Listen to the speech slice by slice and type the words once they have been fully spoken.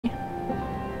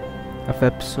of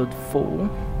episode 4.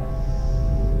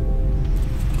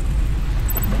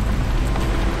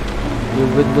 Your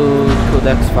Windows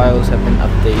Codex files have been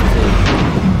updated.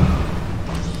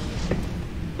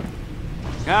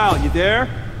 Al, you there?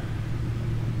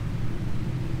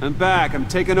 I'm back. I'm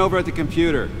taking over at the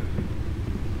computer.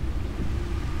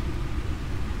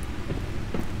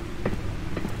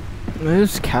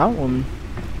 Where's Catwoman?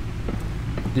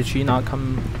 Did she not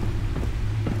come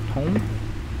home?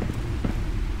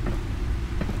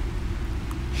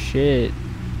 Shit.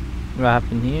 What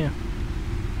happened here?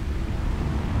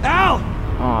 Al!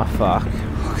 Oh fuck.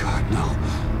 Oh God, no.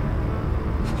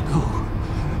 No.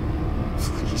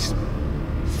 Please.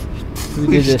 Who did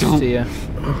Please this don't. to you?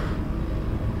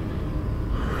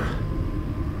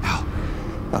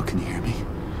 Al, can you hear me?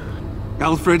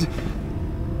 Alfred?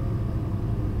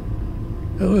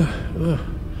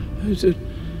 Is it,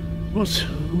 what's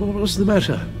the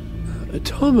matter?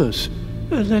 Thomas,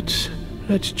 let's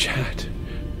chat.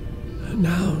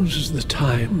 Now's the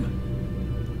time.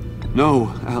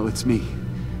 No, Al, it's me.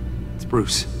 It's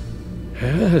Bruce.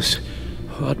 Yes,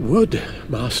 what would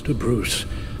Master Bruce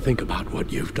think about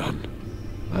what you've done?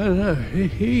 I know,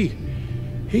 he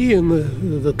and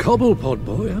the Cobblepot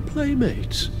boy are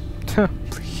playmates.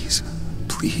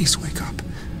 Please wake up.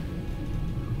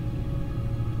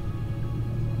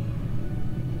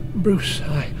 Bruce,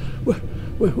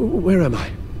 where am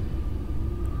I?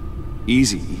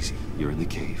 Easy. You're in the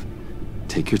cave.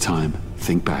 Take your time,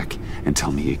 think back, and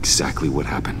tell me exactly what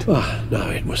happened. Oh, no,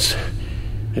 it was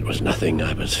nothing.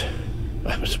 I was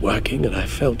working and I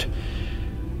felt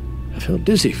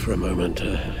dizzy for a moment.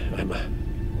 I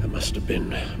must have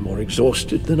been more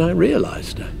exhausted than I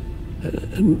realized.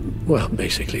 And, well,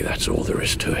 basically that's all there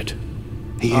is to it.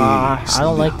 Hey, I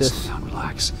don't like down, this. slow down,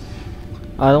 relax.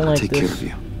 I don't I'll like take this. care of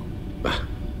you.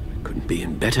 Couldn't be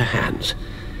in better hands.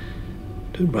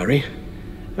 Don't worry.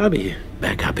 I'll be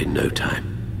back up in no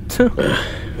time.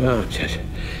 Oh, just...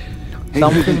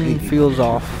 Something feels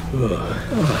off.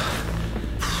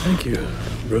 Thank you,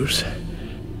 Bruce.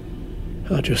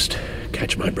 I'll just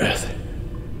catch my breath.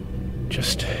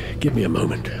 Just give me a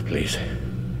moment, please.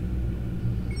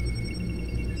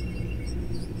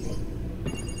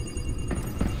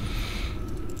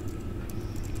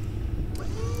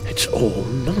 It's all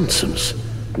nonsense.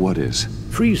 What is?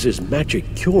 Freeze's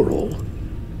magic cure-all.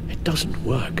 It doesn't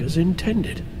work as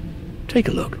intended. Take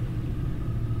a look.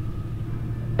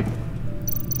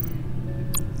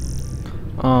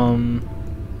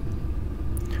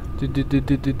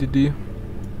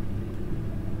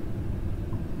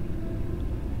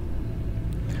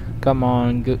 Come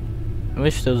on, go. I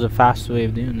wish there was a faster way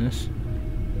of doing this.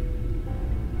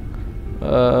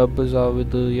 Bizarre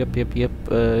with the yep,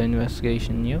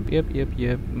 investigation, yep,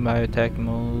 biotech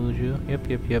module,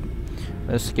 yep,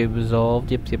 escape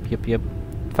resolved, yep,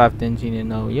 5 things you need to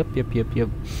know, yep,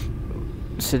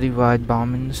 citywide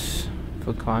bombings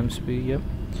for crime spree, yep,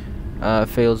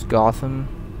 fails Gotham.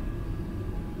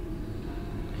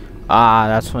 Ah,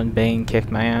 that's when Bane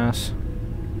kicked my ass.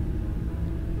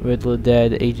 Riddler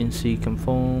dead, agency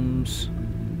conforms.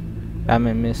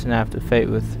 Batman missing after fight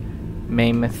with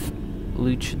Mammoth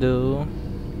Luchador.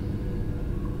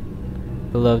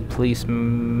 Beloved police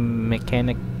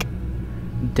mechanic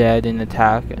dead in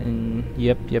attack, and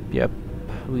yep,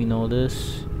 we know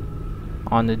this.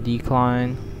 On the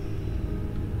decline.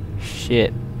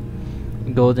 Shit.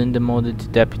 Golden demoted to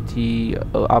deputy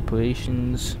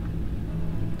operations.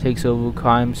 Takes over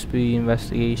crime spree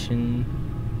investigation.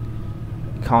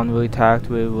 Convoy attacked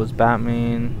where it was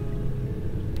Batman.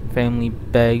 Family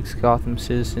begs Gotham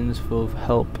citizens for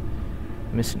help.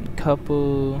 Missing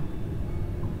couple.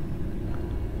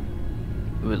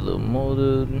 Riddler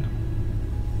murdered.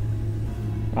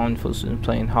 Law enforcement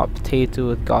playing hot potato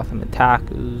with Gotham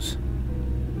attackers.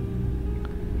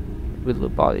 Riddler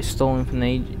body stolen from the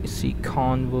agency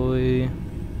convoy.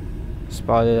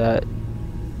 Spotted at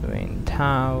Wayne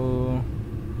Tower.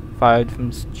 Fired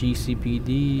from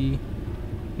GCPD.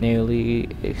 Nearly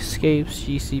escapes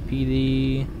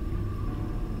GCPD.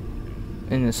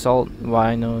 An assault,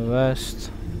 why no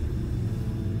arrest?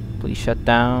 Police shut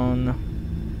down.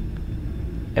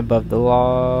 Above the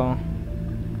law.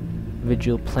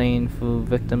 Vigil playing for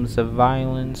victims of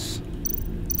violence.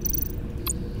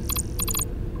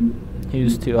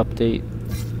 Who's to update?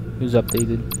 Who's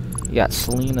updated? You got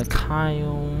Selena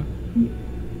Kyle.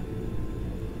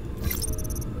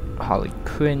 Harley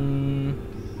Quinn.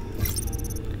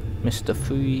 Mr.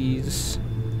 Freeze.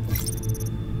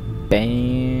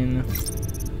 Bane.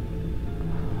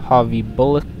 Harvey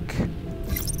Bullock.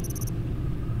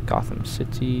 Gotham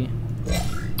City.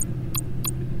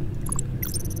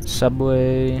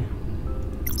 Subway.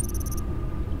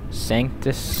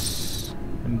 Sanctus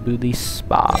and Booty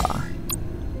Spa.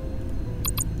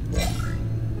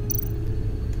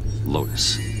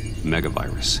 Lotus.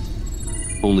 Megavirus.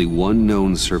 Only one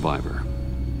known survivor.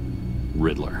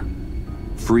 Riddler.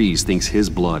 Freeze thinks his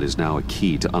blood is now a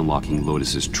key to unlocking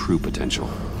Lotus's true potential.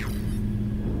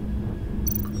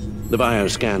 The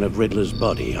bioscan of Riddler's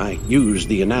body, I used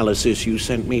the analysis you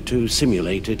sent me to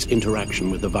simulate its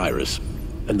interaction with the virus.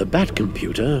 And the Bat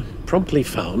computer promptly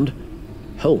found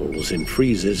holes in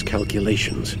Freeze's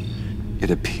calculations. It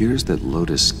appears that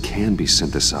Lotus can be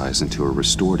synthesized into a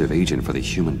restorative agent for the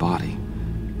human body.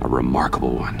 A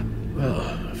remarkable one.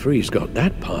 Well, Freeze got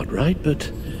that part right,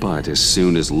 but as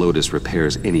soon as Lotus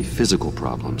repairs any physical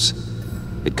problems,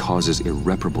 it causes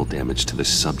irreparable damage to the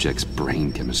subject's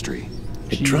brain chemistry.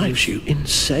 it drives you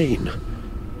insane.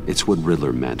 It's what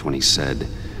Riddler meant when he said,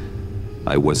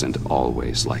 "I wasn't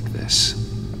always like this."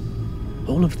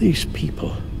 All of these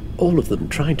people, all of them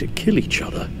trying to kill each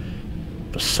other,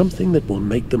 for something that will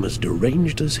make them as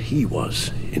deranged as he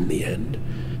was in the end.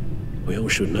 We all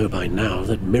should know by now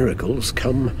that miracles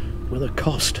come with a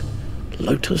cost.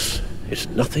 Lotus is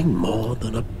nothing more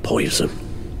than a poison.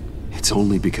 It's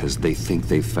only because they think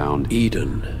they've found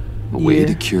Eden. a way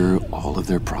to cure all of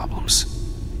their problems.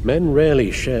 Men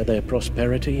rarely share their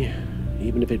prosperity,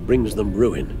 even if it brings them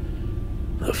ruin.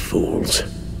 The fools.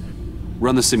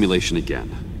 Run the simulation again,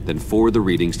 then forward the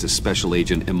readings to Special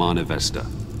Agent Iman Avesta.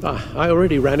 I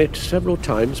already ran it several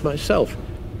times myself.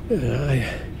 I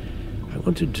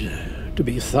wanted to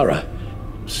be thorough.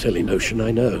 Silly notion,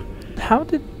 I know.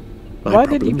 Why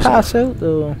did he pass out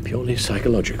though? Purely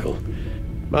psychological.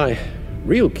 My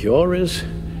real cure is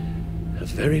a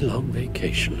very long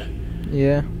vacation.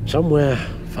 Yeah. Somewhere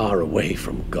far away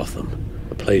from Gotham.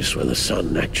 A place where the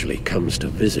sun actually comes to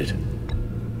visit.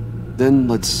 Then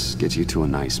let's get you to a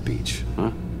nice beach,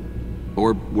 huh?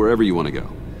 Or wherever you want to go.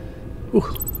 Ooh,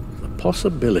 the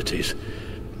possibilities.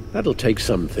 That'll take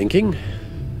some thinking.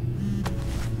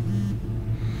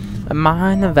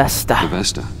 Iman Avesta.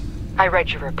 Avesta. I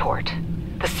read your report.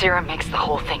 The serum makes the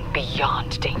whole thing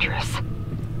beyond dangerous.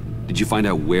 Did you find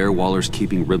out where Waller's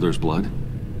keeping Riddler's blood?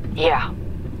 Yeah.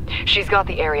 She's got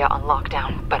the area on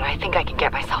lockdown, but I think I can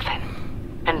get myself in.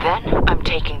 And then I'm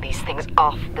taking these things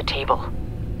off the table.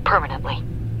 Permanently.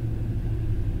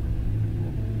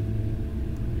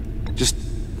 Just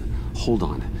hold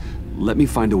on. Let me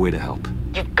find a way to help.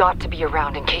 You've got to be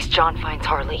around in case John finds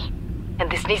Harley.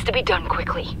 And this needs to be done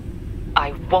quickly.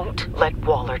 I won't let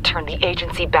Waller turn the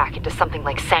agency back into something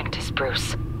like Sanctus,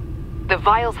 Bruce. The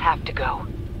vials have to go.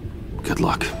 Good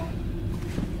luck.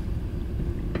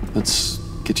 Let's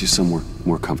get you somewhere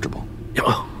more comfortable.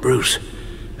 Oh, Bruce.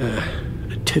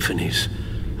 Tiffany's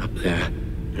up there.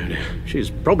 She's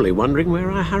probably wondering where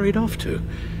I hurried off to.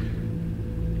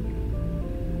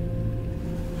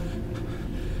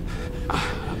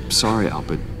 Sorry, Al,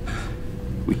 but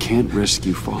we can't risk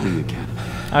you falling again.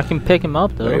 I can pick him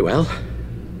up though. Very well.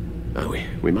 Oh,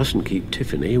 we mustn't keep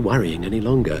Tiffany worrying any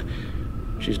longer.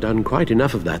 She's done quite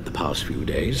enough of that the past few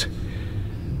days.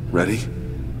 Ready?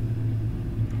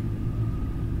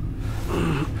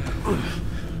 I'm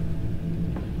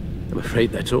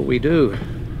afraid that's all we do.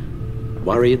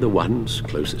 Worry the ones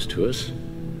closest to us.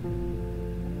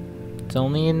 It's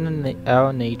only in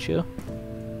our nature.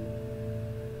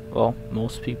 Well,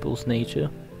 most people's nature.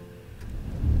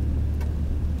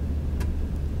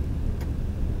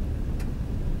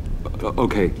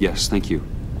 Okay, yes, thank you.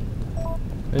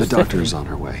 The doctor is on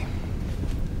her way.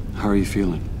 How are you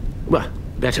feeling? Well,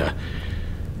 better.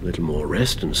 A little more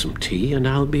rest and some tea, and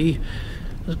I'll be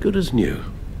as good as new.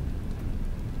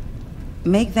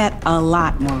 Make that a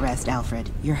lot more rest, Alfred.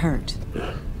 You're hurt.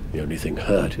 The only thing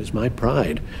hurt is my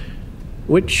pride.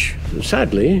 Which,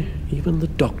 sadly, even the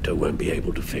doctor won't be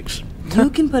able to fix. You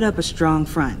can put up a strong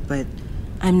front, but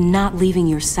I'm not leaving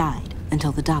your side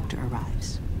until the doctor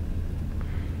arrives.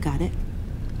 Got it?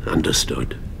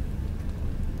 Understood.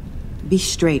 Be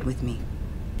straight with me.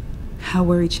 How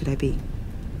worried should I be?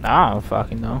 I don't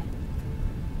fucking know.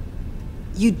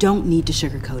 You don't need to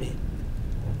sugarcoat it.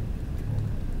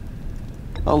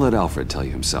 I'll let Alfred tell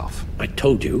you himself. I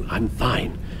told you I'm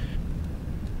fine.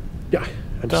 Yeah,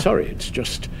 I'm sorry, it's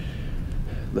just...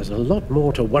 There's a lot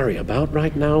more to worry about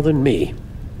right now than me.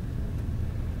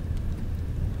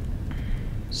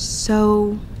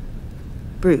 So...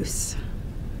 Bruce.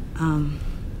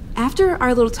 After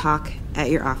our little talk at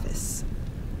your office,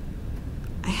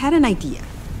 I had an idea.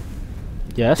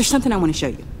 Yes? There's something I want to show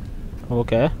you.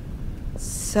 Okay.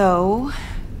 So...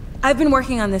 I've been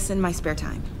working on this in my spare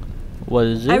time. What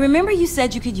is it? I remember you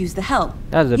said you could use the help.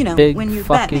 That's a when big you're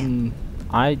fucking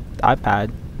Batman.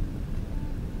 iPad.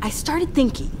 I started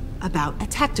thinking, about a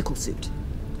tactical suit,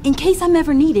 in case I'm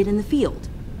ever needed in the field.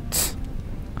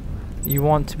 You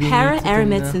want to be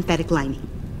Para-aramid synthetic lining.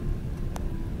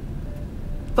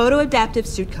 Photo-adaptive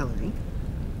suit coloring.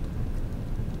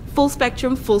 Full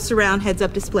spectrum, full surround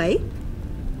heads-up display.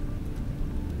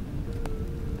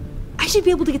 I should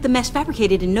be able to get the mesh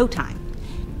fabricated in no time.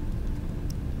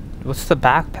 What's the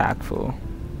backpack for?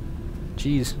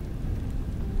 Jeez.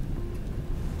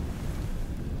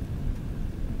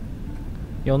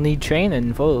 You'll need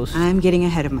training first. I'm getting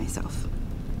ahead of myself.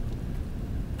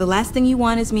 The last thing you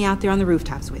want is me out there on the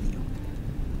rooftops with you.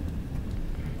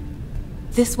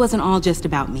 This wasn't all just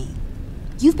about me.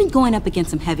 You've been going up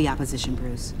against some heavy opposition,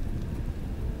 Bruce.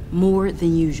 More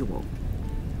than usual.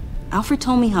 Alfred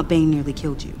told me how Bane nearly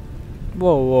killed you.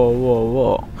 Whoa, whoa, whoa,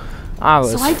 whoa. I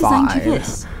was So I designed you fine.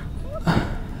 this.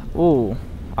 Oh,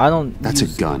 I don't. That's a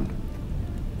gun.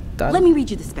 That. Let me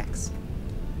read you the specs.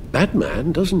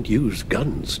 Batman doesn't use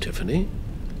guns, Tiffany.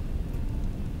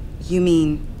 You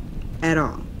mean at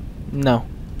all? No.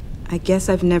 I guess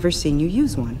I've never seen you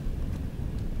use one.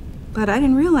 But I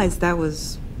didn't realize that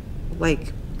was,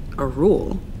 like, a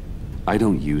rule. I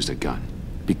don't use a gun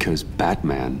because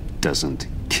Batman doesn't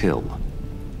kill.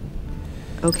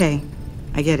 Okay,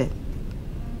 I get it.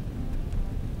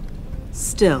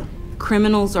 Still,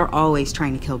 criminals are always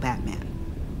trying to kill Batman.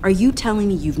 Are you telling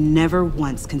me you've never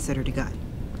once considered a gun?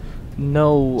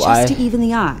 No, Just to even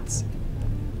the odds.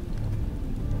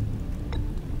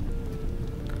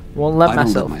 won't let I don't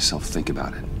myself. let myself think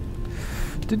about it.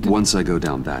 Once I go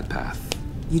down that path,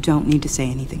 You don't need to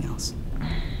say anything else.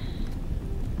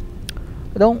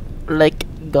 I don't like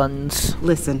guns.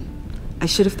 Listen, I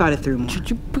should have thought it through more.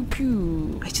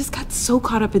 Pew-pew. I just got so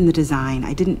caught up in the design,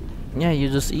 I didn't... Yeah,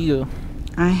 you're just eager.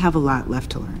 I have a lot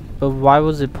left to learn. But why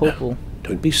was it purple?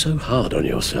 Don't be so hard on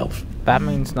yourself.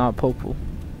 Batman's not purple.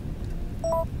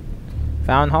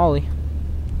 Found Holly.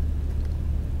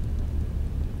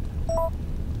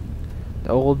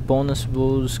 The old bonus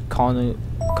rules carnival.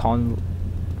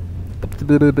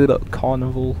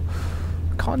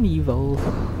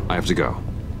 I have to go.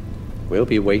 We'll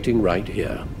be waiting right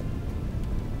here.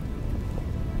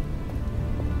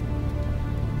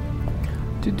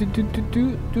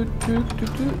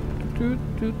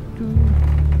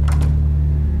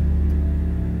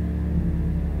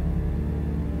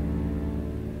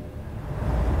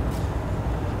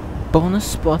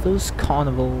 Bonus Brothers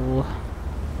Carnival.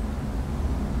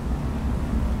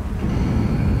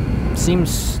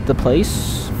 Seems the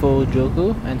place for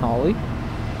Joker and Holly.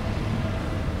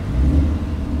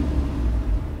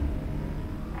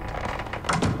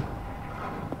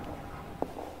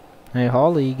 Hey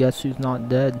Holly, guess who's not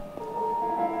dead?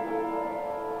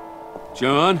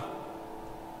 John?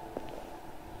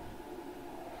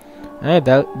 Hey,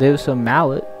 there's a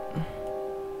mallet.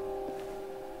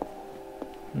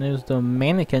 And there's the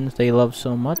mannequins they love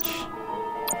so much.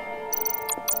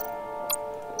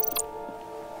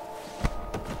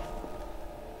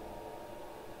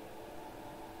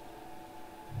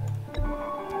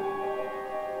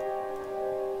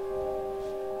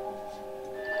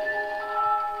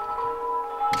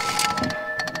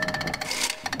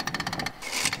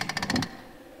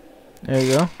 There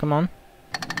you go, come on.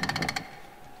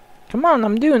 Come on,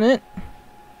 I'm doing it.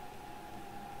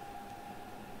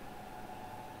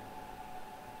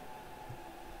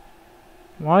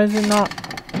 Why is it not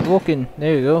working?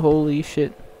 There you go, holy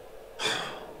shit.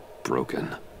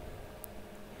 Broken.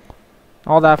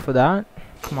 All that for that.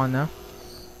 Come on now.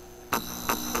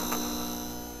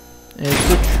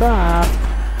 It's a trap.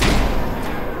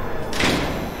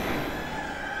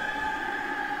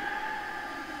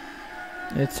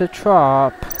 It's a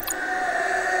trap.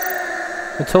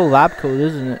 It's all lab code,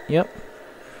 isn't it? Yep.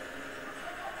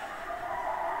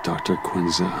 Dr.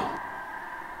 Quinzel.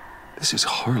 This is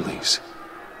Harley's.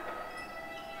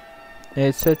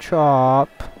 It's a trap.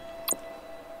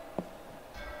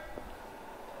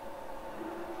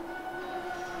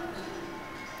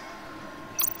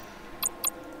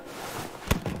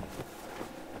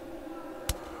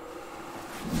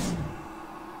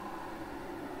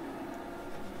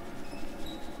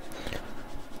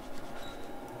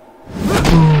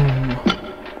 Boom.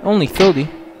 Only 30.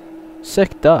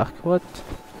 Sick duck. What?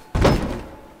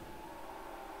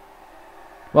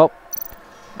 Well,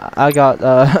 I got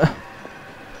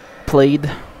played.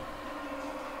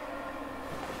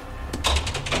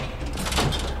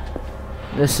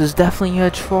 This is definitely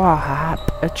a trap.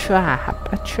 A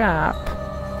trap. A trap.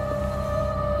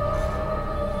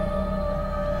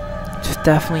 Just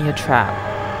definitely a trap.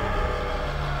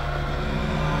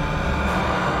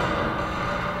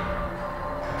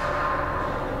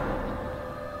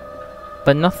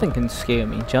 But nothing can scare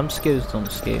me. Jump scares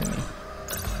don't scare me.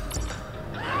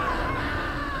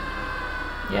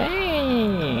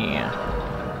 Yeah.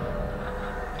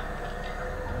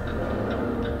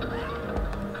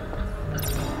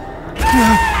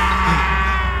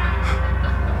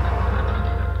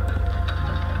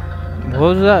 What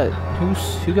was that?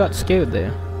 Who got scared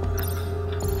there?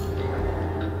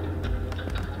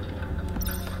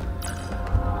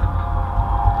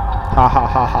 Ha ha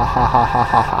ha ha ha ha ha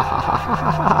ha ha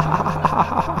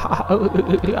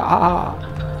ha.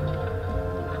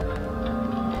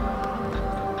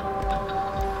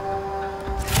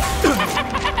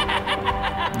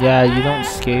 Yeah, you don't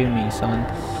scare me, son.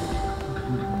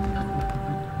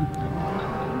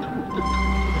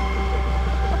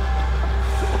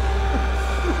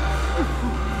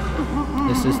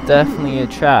 This is definitely a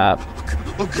trap.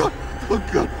 Oh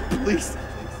God, please.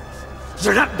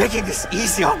 You're not making this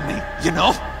easy on me, you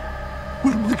know?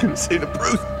 What am I gonna say to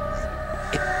Bruce?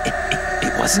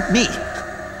 It wasn't me.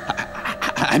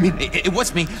 I mean, it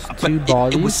was me, but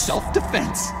it was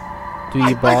self-defense. Do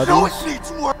you bodies? I know it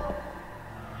needs work.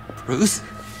 Bruce,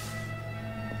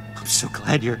 I'm so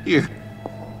glad you're here.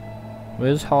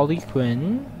 Where's Harley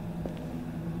Quinn?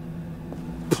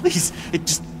 Please,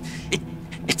 it's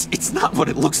not what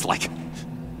it looks like.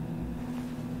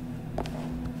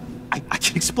 I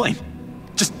can explain.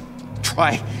 Just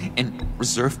try and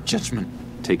reserve judgment.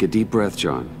 Take a deep breath,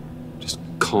 John. Just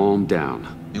calm down.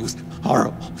 It was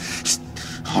horrible. Just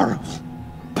horrible.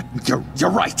 But you're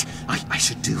right. I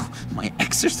should do my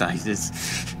exercises.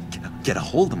 Get a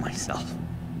hold of myself.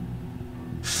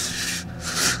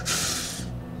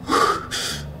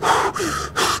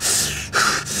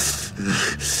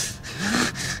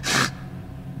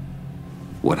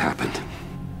 What happened?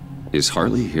 Is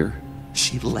Harley here?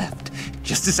 She left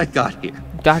just as I got here.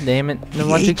 God damn it. Then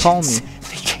why'd you call me?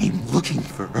 They came looking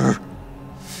for her.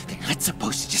 They're not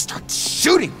supposed to just start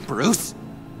shooting, Bruce.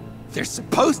 They're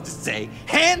supposed to say,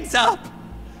 hands up!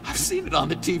 I've seen it on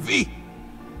the TV.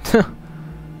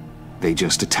 They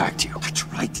just attacked you. I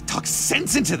tried to talk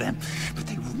sense into them, but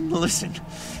they wouldn't listen.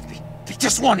 They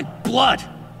just wanted blood.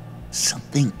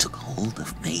 Something took hold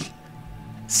of me.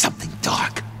 Something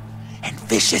dark and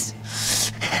vicious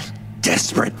and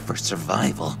desperate for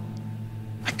survival.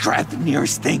 I grabbed the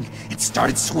nearest thing and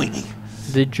started swinging.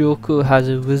 The Joker has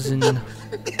arisen.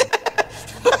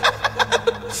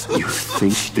 You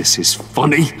think this is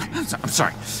funny? I'm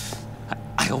sorry.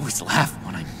 I always laugh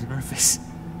when I'm nervous.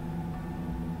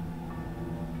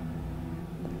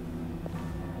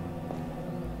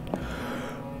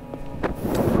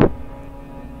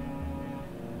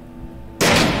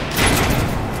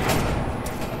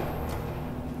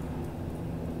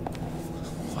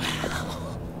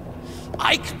 Wow.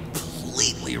 I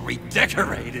completely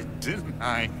redecorated, didn't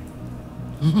I?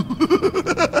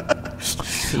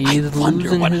 He's I wonder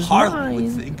losing what his Harlan would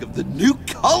mind. think of the new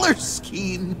color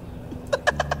scheme.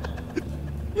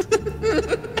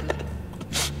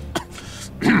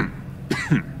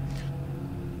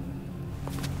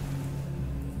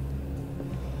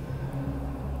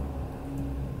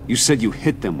 You said you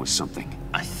hit them with something.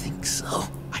 I think so.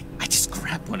 I just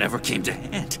grabbed whatever came to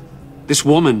hand. This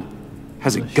woman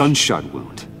has a gunshot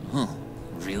wound. Oh,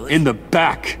 really? In the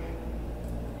back.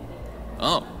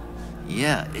 Oh,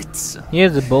 yeah, it's... He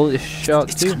has a bullet shot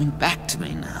it's too. coming back to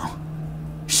me now.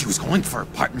 She was going for her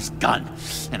partner's gun,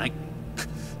 and I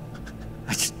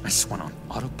just went on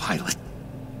autopilot.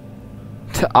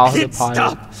 I didn't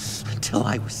Autopilot. stop until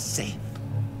I was safe.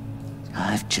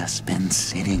 I've just been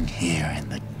sitting here in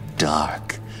the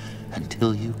dark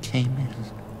until you came in.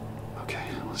 Okay,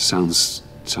 sounds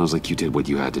like you did what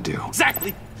you had to do.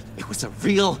 Exactly! It was a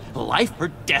real life or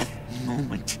death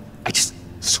moment. I just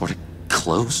sort of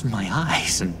closed my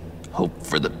eyes and hoped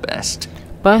for the best.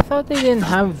 But I thought they didn't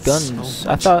have guns. So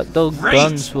I thought those rage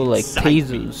guns were like inside me,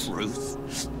 tasers. Bruce.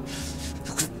 It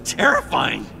was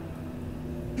terrifying.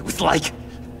 It was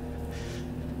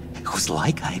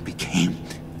like I became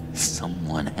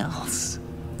someone else.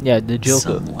 Yeah, the Joker.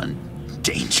 Someone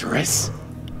dangerous.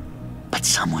 But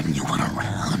someone you want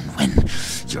around when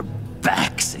your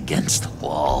back's against the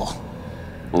wall.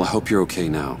 Well, I hope you're okay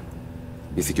now.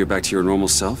 You think you're back to your normal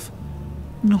self?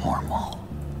 Normal.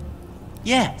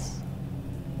 Yes.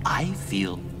 I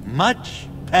feel much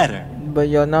better. But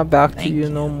you're not back to Thank your you.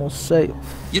 normal self.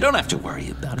 You don't have to worry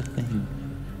about a thing.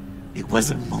 It was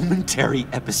a momentary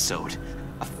episode.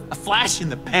 A flash in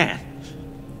the pan.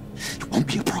 It won't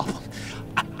be a problem.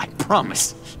 I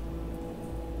promise.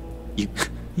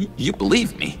 You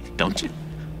believe me, don't you?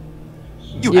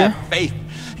 You Yeah. have faith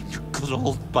in your good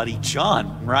old buddy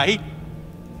John, right?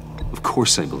 Of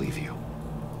course I believe you.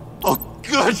 Oh,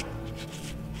 good.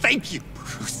 Thank you,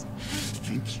 Bruce.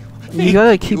 Thank you. You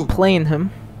gotta keep playing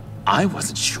him. I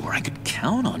wasn't sure I could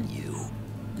count on you.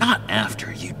 Not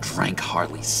after you drank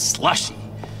Harley's slushy.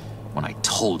 When I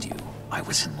told you I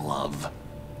was in love.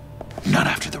 Not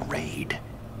after the raid.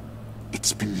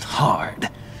 It's been hard,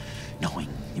 knowing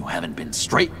you haven't been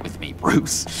straight with me,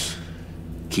 Bruce.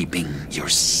 Keeping your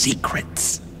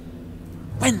secrets.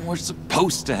 When we're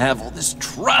supposed to have all this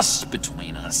trust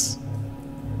between us.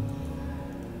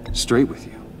 Straight with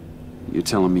you? You're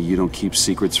telling me you don't keep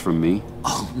secrets from me?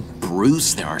 Oh,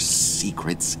 Bruce, there are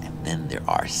secrets, and then there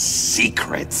are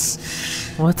secrets.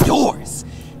 What? Yours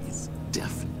is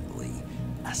definitely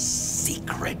a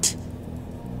secret.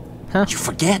 Huh? You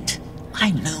forget?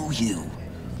 I know you.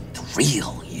 The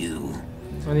real you.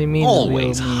 What do you mean?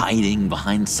 Always the real me? hiding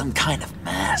behind some kind of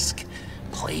mask.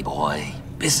 Playboy,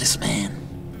 businessman,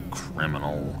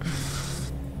 criminal,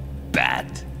 bad.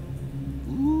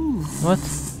 What?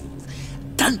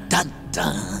 Dun dun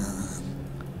dun.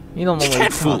 You don't know You what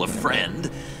can't you're fool a talking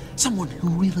friend. Someone who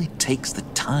really takes the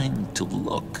time to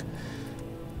look.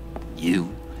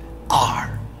 You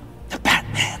are the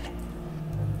Batman.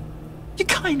 You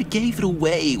kinda gave it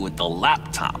away with the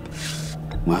laptop.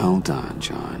 Well done,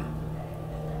 John.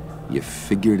 You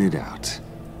figured it out.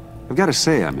 I've got to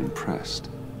say, I'm impressed.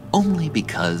 Only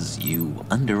because you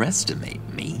underestimate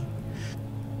me.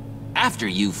 After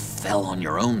you fell on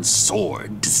your own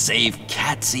sword to save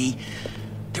Katsy,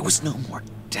 there was no more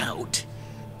doubt.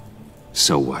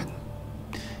 So what?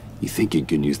 You think you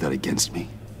can use that against me?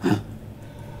 Huh?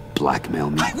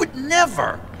 Blackmail me? I would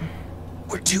never!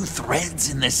 We're two threads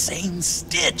in the same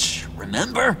stitch,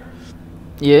 remember?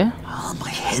 Yeah? Oh, my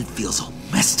head feels all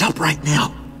messed up right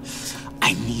now.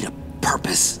 I need a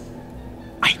purpose.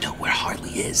 I know where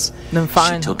Harley is. Then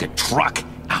fine. She took a truck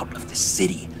out of the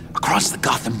city, across the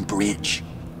Gotham Bridge.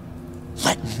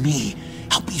 Let me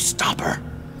help you stop her.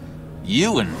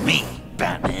 You and me,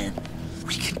 Batman.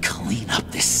 We can clean up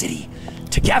this city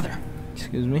together.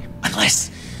 Excuse me?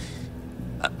 Unless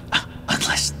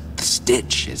the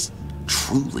stitch is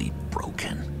truly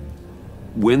broken.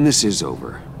 When this is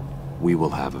over, we will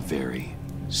have a very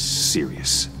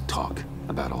serious talk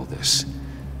about all this.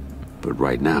 But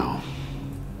right now,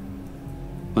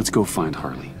 let's go find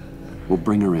Harley. We'll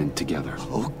bring her in together.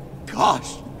 Oh,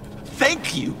 gosh.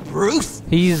 Thank you, Bruce.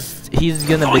 He's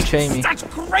gonna betray me. Such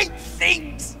great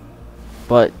things.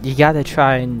 But you gotta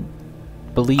try and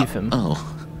believe him.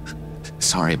 Oh,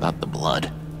 sorry about the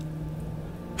blood.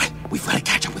 We've got to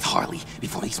catch up with Harley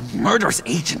before these murderous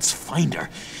agents find her.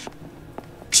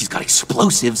 She's got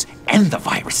explosives and the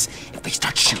virus. If they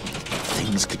start shooting,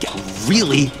 things could get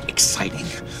really exciting.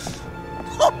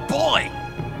 Oh boy!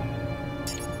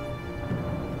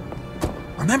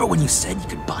 Remember when you said you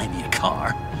could buy me a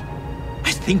car?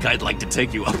 I think I'd like to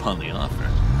take you up on the offer.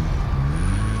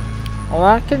 Well,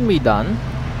 that can be done.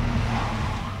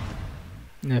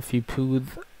 If you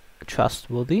prove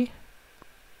trustworthy.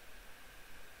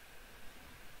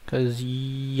 Because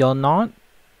you're not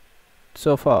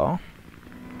so far.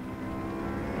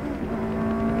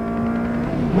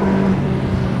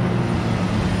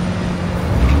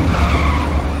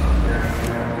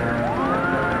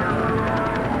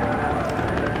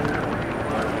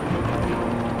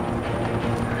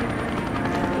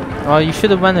 Oh, you should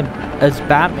have went as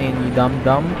Batman, you dumb.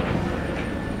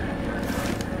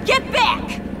 Get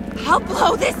back! I'll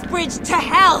blow this bridge to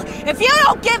hell if you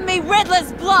don't give me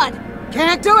Riddler's blood!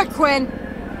 Can't do it, Quinn.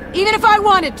 Even if I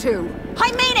wanted to.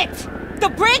 I mean it! The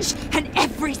bridge and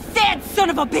every sad son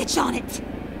of a bitch on it!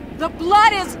 The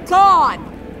blood is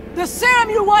gone! The serum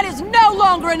you want is no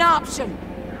longer an option!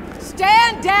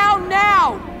 Stand down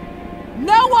now!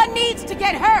 No one needs to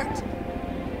get hurt!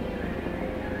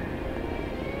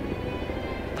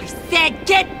 I said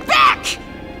get back!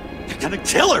 You're gonna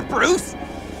kill her, Bruce!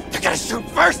 You're gonna shoot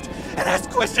first and ask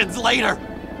questions later!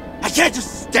 I can't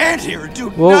just stand here and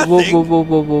do nothing!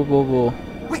 Whoa.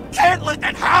 We can't let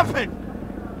that happen!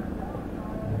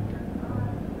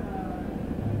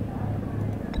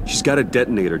 She's got a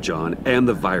detonator, John, and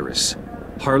the virus.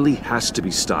 Harley has to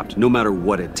be stopped, no matter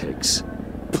what it takes.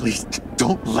 Please,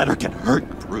 don't let her get hurt,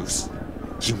 Bruce.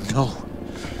 You know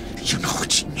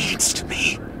what she means to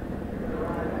me.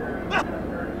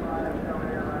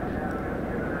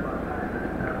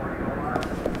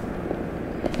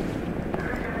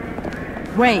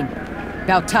 Wayne,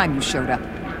 about time you showed up.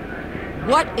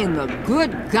 What in the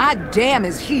good goddamn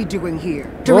is he doing here?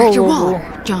 Director Whoa.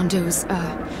 Waller, John Doe's,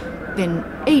 been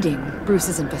aiding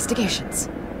Bruce's investigations.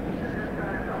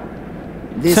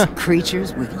 This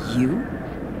creature's with you?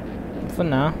 For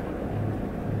now.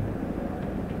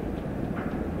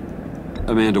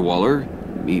 Amanda Waller,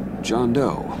 meet John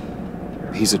Doe.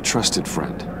 He's a trusted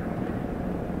friend.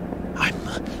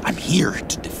 I'm here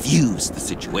to defuse the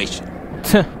situation.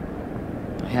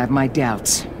 I have my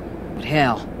doubts. But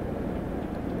hell,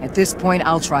 at this point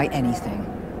I'll try anything.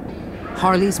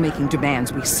 Harley's making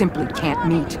demands we simply can't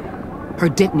meet. Her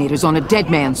detonator's on a dead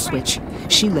man's switch.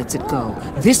 She lets it go.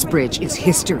 This bridge is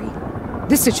history.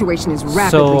 This situation is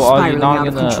rapidly spiraling out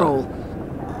of control.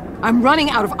 I'm running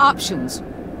out of options.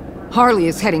 Harley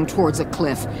is heading towards a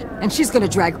cliff, and she's gonna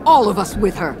drag all of us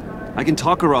with her. I can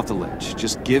talk her off the ledge.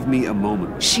 Just give me a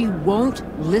moment. She won't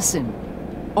listen.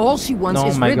 All she wants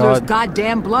is Riddler's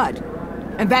goddamn blood.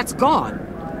 And that's gone.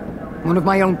 One of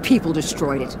my own people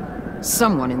destroyed it.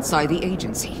 Someone inside the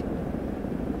agency.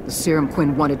 The serum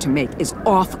Quinn wanted to make is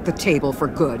off the table for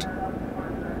good.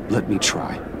 Let me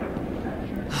try.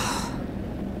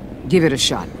 Give it a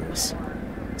shot, Bruce.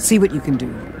 See what you can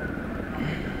do.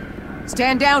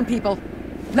 Stand down, people.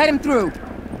 Let him through.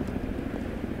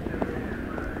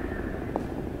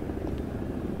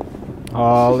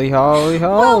 Holly, Holly,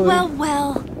 Holly.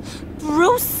 Well.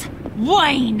 Bruce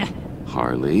Wayne!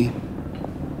 Harley?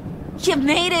 You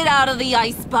made it out of the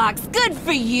icebox. Good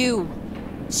for you.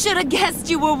 Should've guessed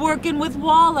you were working with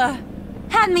Waller.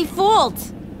 Had me fooled.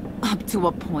 Up to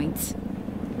a point.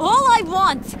 All I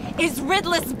want is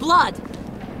Riddler's blood.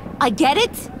 I get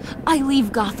it. I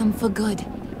leave Gotham for good.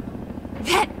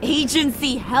 That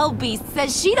agency hellbeast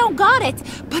says she don't got it,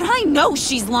 but I know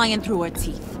she's lying through her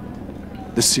teeth.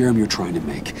 The serum you're trying to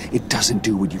make, it doesn't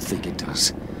do what you think it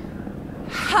does.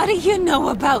 How do you know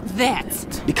about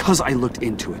that? Because I looked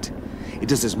into it. It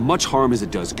does as much harm as it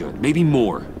does good, maybe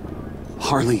more.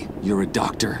 Harley, you're a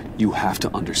doctor. You have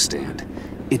to understand.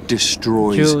 It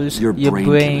destroys your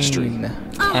brain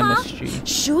chemistry.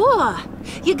 Sure.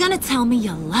 You're gonna tell me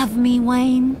you love me,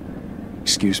 Wayne?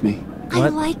 Excuse me? What? I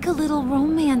like a little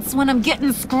romance when I'm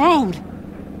getting screwed.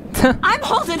 I'm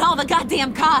holding all the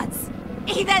goddamn cards.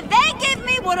 Either they give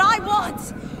me what I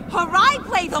want, or I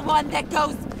play the one that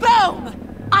goes boom!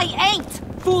 I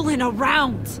ain't fooling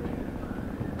around.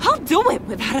 I'll do it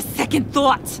without a second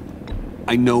thought.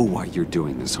 I know why you're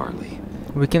doing this, Harley.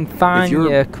 We can find, if you're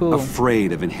yeah, cool.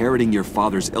 afraid of inheriting your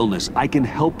father's illness, I can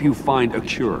help you find a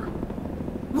cure.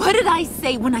 What did I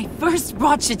say when I first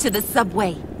brought you to the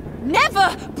subway?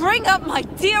 Never bring up my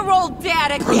dear old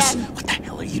dad again! Bruce, what the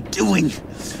hell are you doing?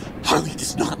 Harley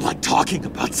does not like talking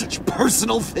about such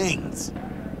personal things.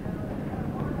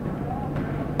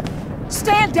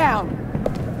 Stand down!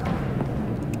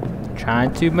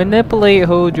 Trying to manipulate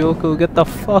Hojoku, get the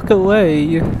fuck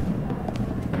away.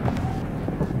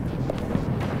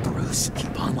 Bruce,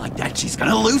 keep on like that, she's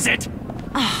gonna lose it!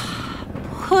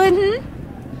 Puddin'?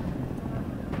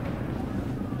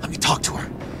 Let me talk to her.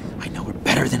 I know her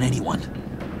better than anyone.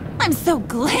 I'm so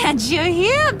glad you're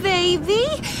here, baby!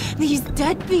 These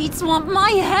deadbeats want my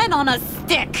head on a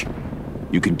stick!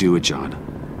 You can do it, John.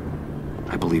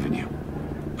 I believe in you.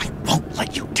 I won't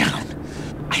let you down.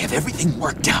 I have everything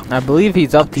worked out. I believe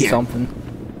he's up to something.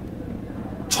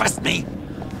 Trust me.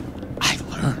 I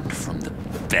learned from the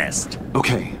best.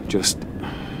 Okay, just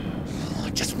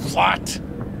what?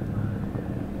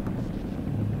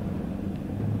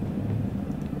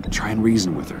 Try and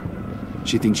reason with her.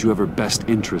 She thinks you have her best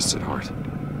interests at heart.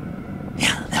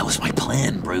 Yeah, that was my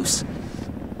plan, Bruce.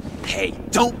 Hey,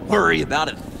 don't worry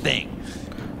about a thing.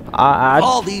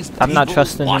 All these people I'm not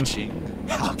trusting watching. him.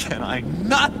 How can I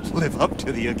not live up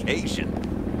to the occasion?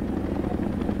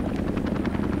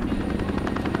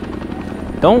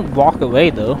 Don't walk away,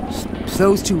 though.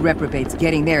 Those two reprobates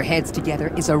getting their heads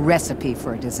together is a recipe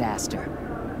for a disaster.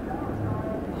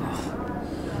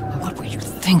 What were you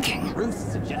thinking? Bruce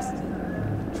suggested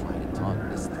trying to talk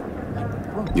this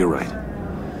through. You're right.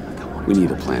 We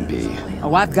need a plan B.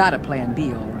 Oh, I've got a plan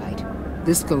B, all right.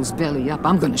 This goes belly up,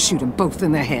 I'm gonna shoot them both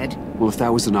in the head. Well, if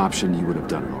that was an option, you would have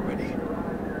done it already.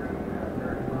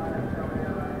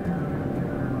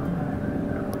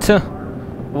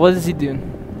 What is he doing?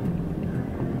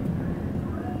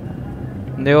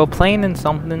 They were playing in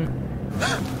something.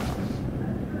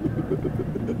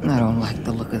 I don't like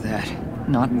the look of that.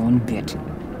 Not one bit.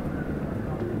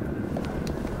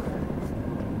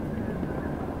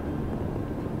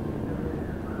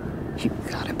 You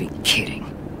gotta be kidding.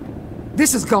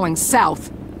 This is going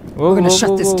south. We're gonna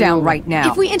shut this down right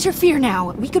now. If we interfere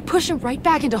now, we could push him right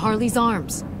back into Harley's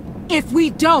arms. If we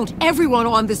don't, everyone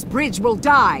on this bridge will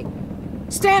die.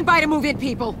 Stand by to move in,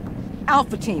 people.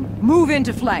 Alpha team, move in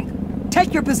to flank.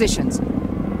 Take your positions.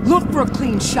 Look for a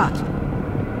clean shot.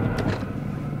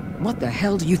 What the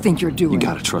hell do you think you're doing? You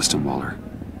gotta trust him, Waller.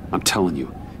 I'm telling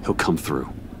you, he'll come through.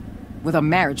 With a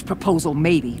marriage proposal,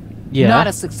 maybe. Yeah. Not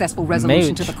a successful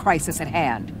resolution Marriage. to the crisis at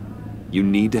hand. You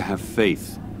need to have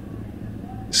faith.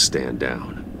 stand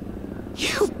down.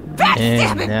 You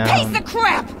backstabbing piece of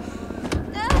crap!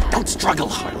 Don't struggle,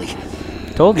 Harley.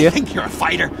 Told you. You think you're a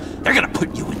fighter? They're gonna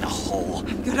put you in the hole.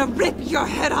 I'm gonna rip your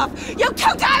head off, you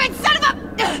two-diamond son of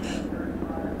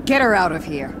a... Get her out of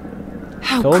here.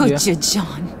 How Told could you,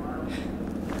 John?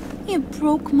 You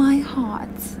broke my heart.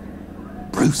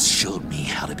 Bruce showed me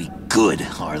how to be good,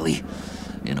 Harley.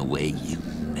 In a way you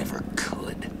never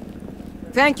could.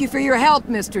 Thank you for your help,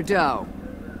 Mr. Doe.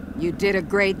 You did a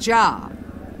great job.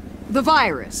 The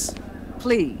virus,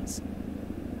 please.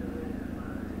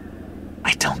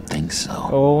 I don't think so.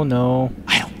 Oh no.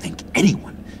 I don't think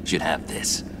anyone should have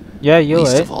this. Yeah, you're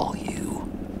Least right. of all you.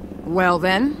 Well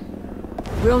then,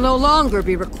 we'll no longer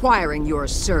be requiring your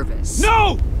service.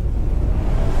 No!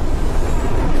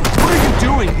 What are you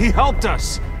doing? He helped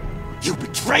us. You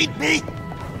betrayed me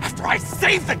after I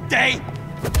saved the day?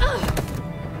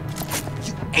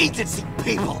 You agency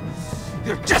people!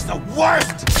 You're just the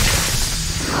worst!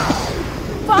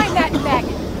 Find that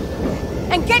maggot!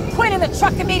 And get Quinn in the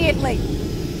truck immediately!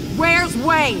 Where's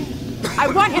Wayne? I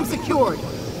want him secured!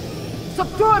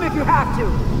 Subdue him if you have to!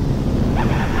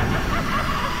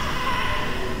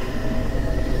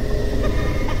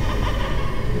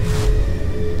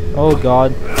 Oh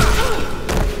god.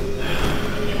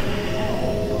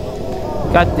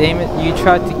 God damn it, you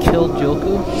tried to kill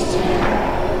Joker?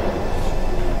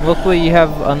 Look what you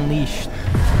have unleashed.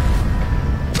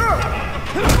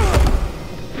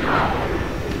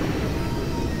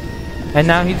 And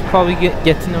now he's probably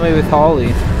getting away with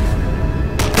Harley.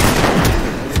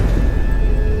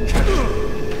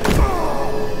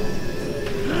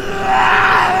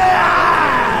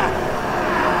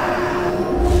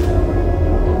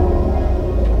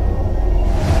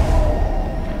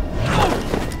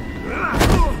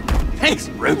 Thanks,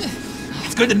 Brute.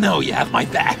 It's good to know you have my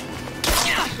back.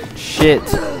 Shit.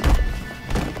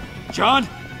 John?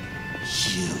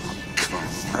 You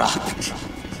corrupt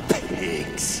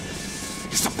pigs.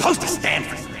 You're supposed to stand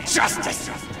for justice,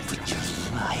 but you're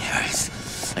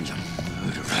liars, and you're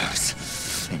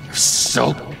murderers, and you're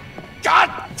so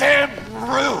goddamn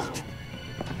rude!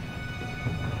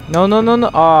 No, no, no, no.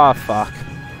 Ah, fuck.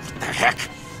 What the heck?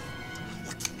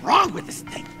 What's wrong with this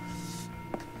thing?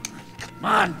 Come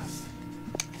on.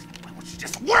 Why won't you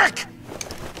just work?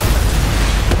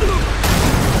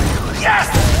 Yes!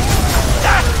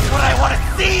 That's what I want to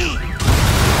see!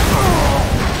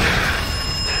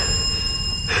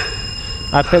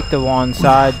 I picked the wrong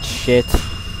side. Shit.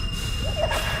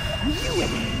 You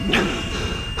and me.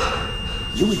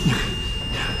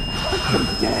 We're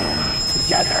dead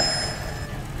together.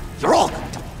 You're all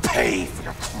going to pay for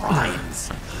your crimes.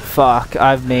 Fuck,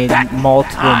 I've made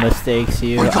multiple mistakes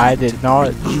here. I did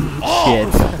not.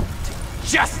 Shit.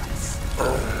 Justice.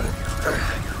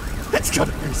 It's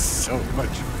gonna be so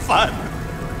much fun.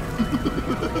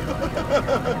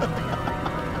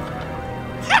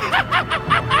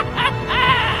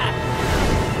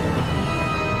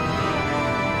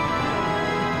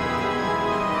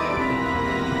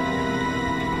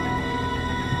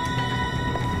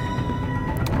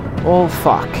 Oh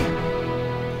fuck.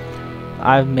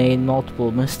 I've made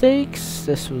multiple mistakes.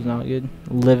 This was not good.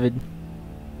 Livid.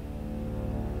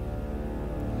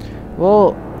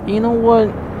 Well, you know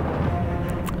what?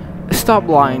 Stop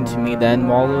lying to me then,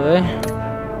 Walloway.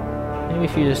 Maybe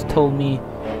if you just told me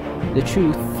the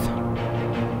truth.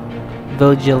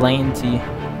 Vigilante.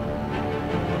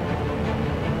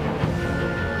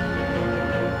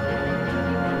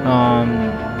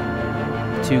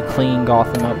 To clean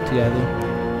Gotham up together.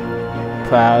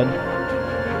 Proud.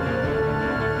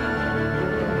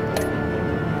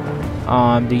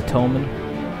 D. Tolman.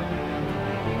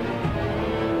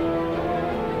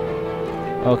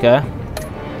 Okay.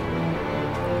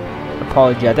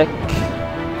 Apologetic.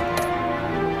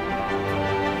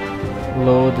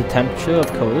 Lower the temperature,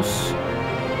 of course.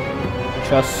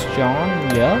 Trust John,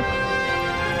 yeah.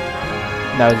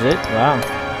 That was it, wow.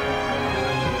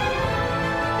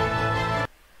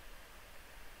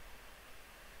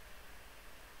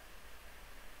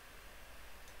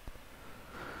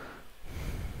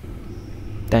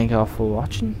 Thank y'all for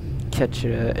watching. Catch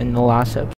you in the last episode.